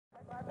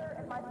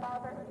my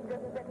father has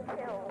just been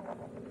killed.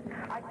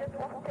 I just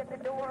walked in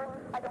the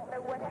door. I don't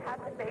know what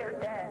happened. They are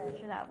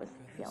dead. That was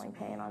feeling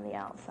pain on the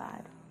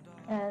outside.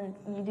 And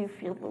you do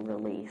feel the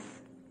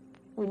release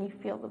when you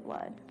feel the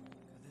blood.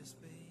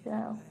 You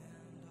know,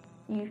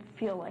 you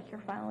feel like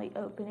you're finally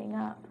opening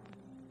up.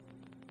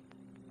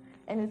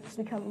 And it's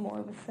become more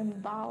of a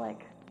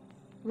symbolic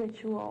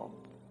ritual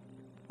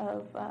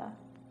of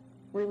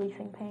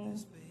releasing pain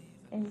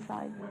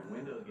inside. When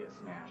windows get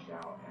smashed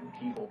out and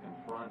people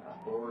confront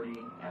authority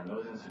and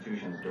those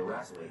institutions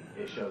directly,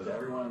 it shows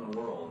everyone in the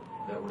world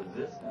that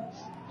resistance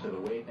to the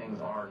way things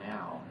are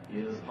now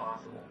is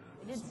possible.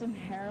 I did some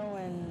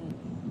heroin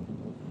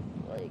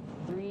like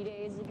 3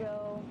 days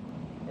ago.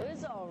 It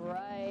was all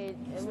right.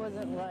 It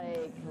wasn't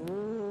like,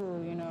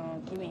 ooh, you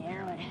know, give me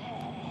heroin.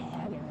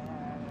 I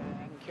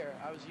didn't care.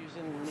 I was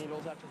using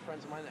needles after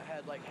friends of mine that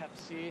had like Hep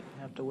C.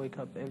 I have to wake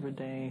up every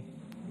day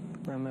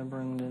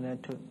remembering that I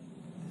took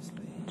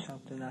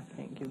something I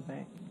can't give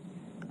back.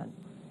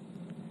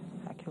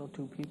 I killed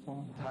 2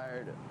 people. I'm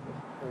tired of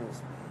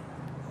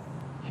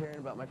hearing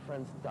about my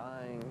friends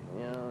dying,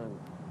 you know, and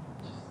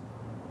just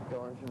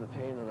going through the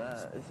pain of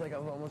that. It's like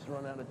I've almost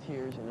run out of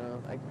tears, you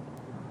know.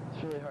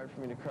 It's really hard for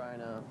me to cry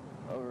now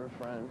over a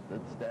friend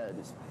that's dead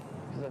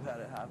because I've had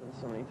it happen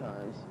so many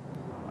times.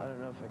 I don't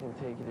know if I can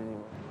take it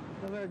anymore.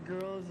 I've had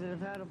girls that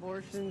have had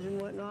abortions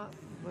and whatnot,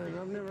 but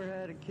I've never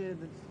had a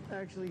kid that's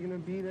actually going to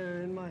be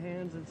there in my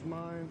hands. It's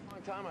mine. For a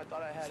long time I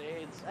thought I had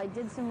AIDS. I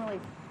did some really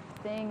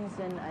things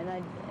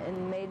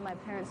and made my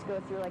parents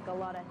go through like a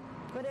lot of,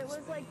 but it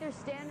was like their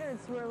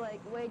standards were like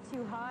way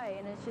too high,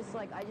 and it's just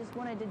like I just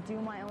wanted to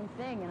do my own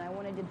thing and I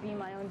wanted to be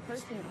my own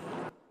person.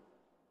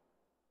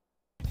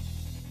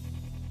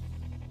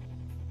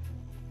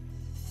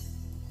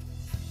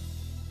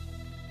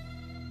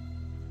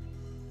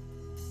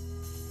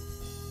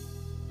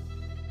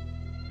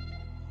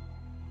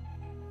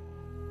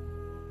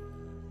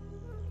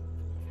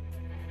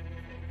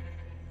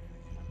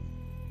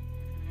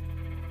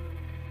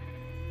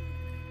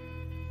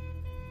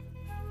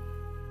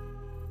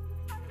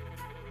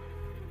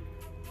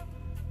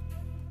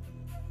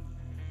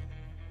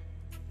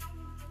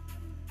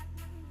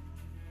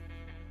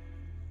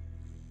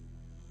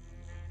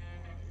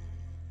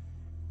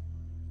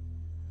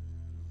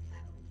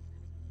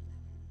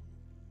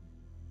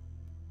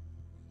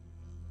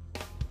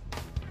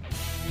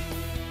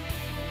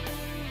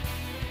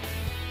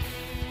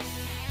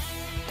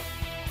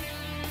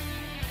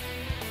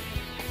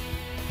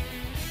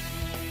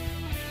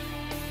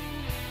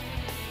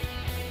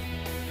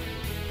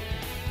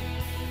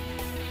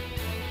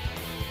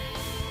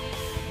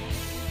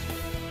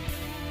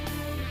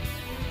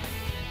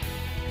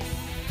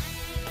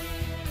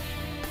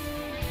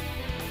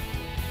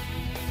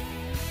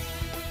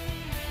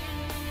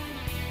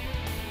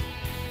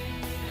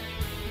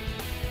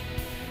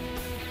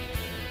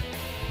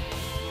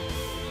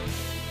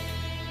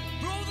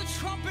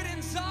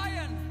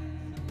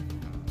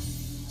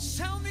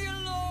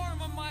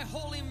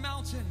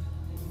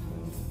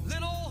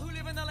 Let all who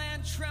live in the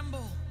land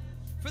tremble,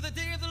 for the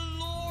day of the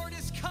Lord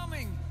is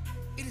coming.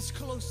 It is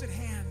close at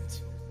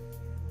hand.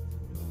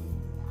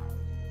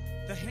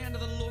 The hand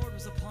of the Lord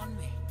was upon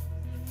me,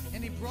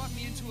 and he brought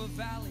me into a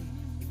valley.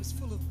 It was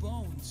full of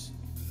bones,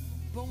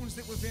 bones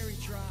that were very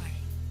dry.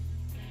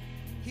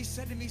 He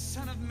said to me,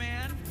 Son of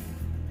man,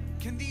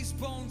 can these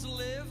bones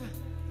live?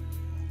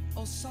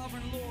 O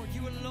sovereign Lord,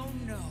 you alone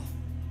know.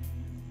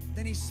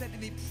 Then he said to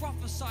me,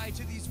 prophesy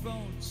to these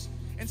bones,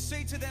 and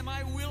say to them,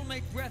 I will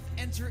make breath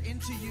enter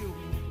into you,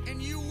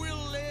 and you will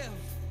live.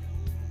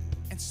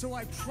 And so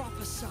I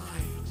prophesied.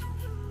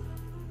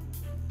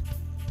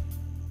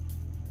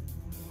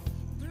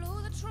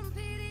 Blow the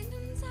trumpet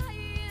in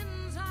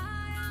Zion,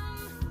 Zion.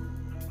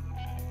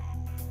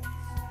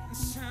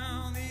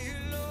 Sound the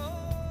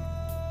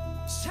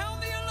alarm.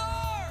 Sound the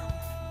alarm.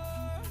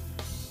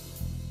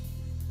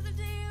 For the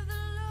day of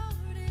the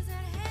Lord is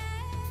at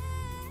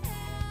hand.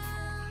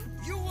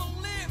 You will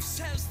live,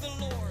 says the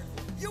Lord.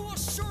 You will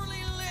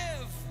surely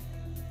live.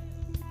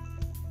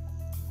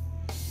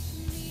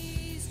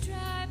 These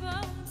dry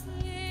bones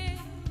live.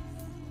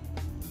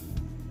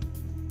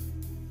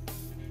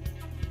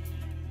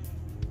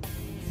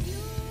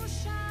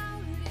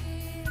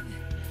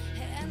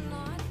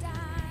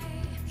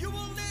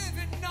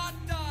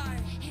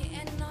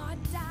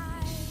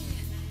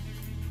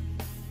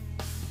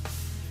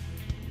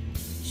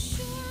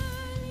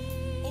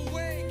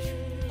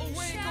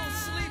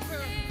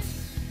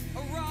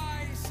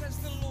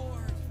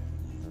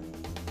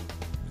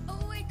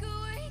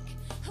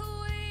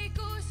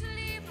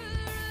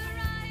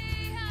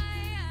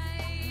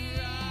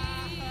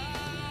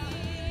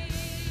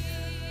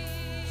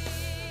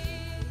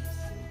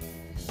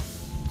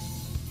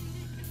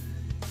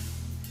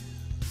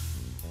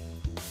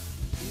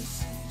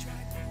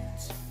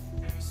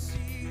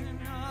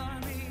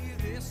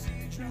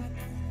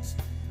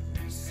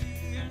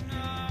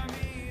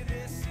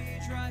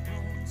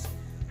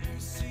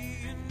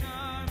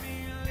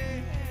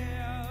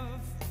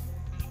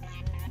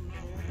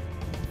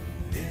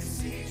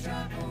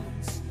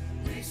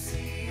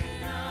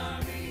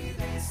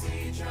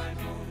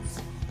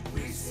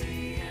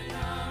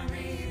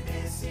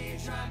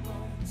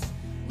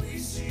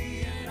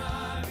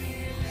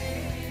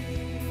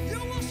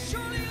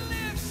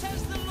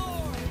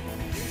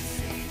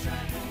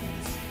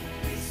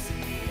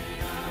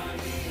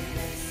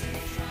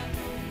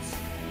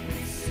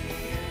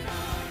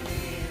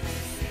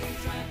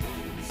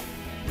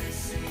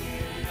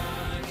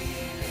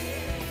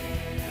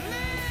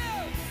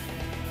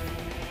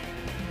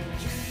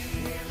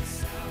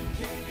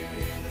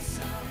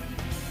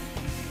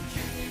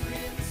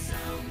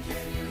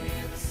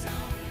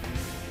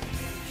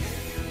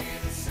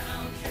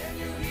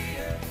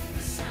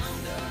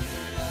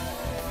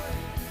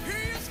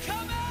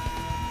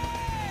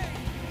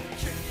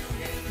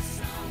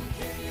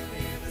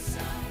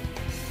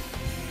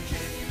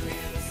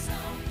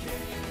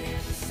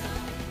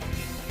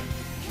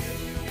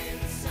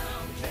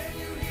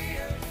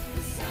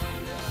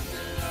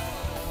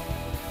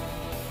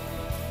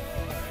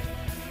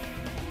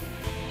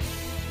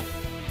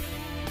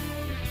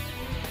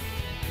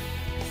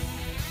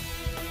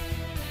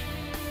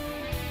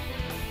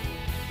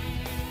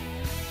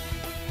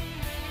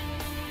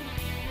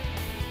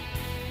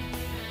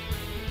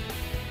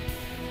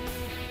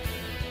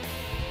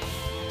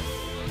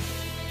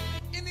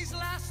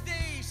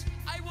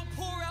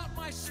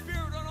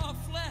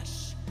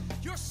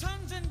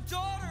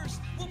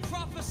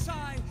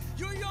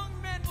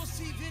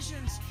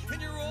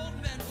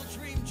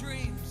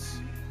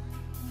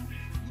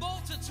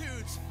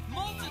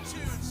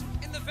 multitudes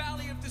in the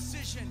valley of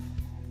decision.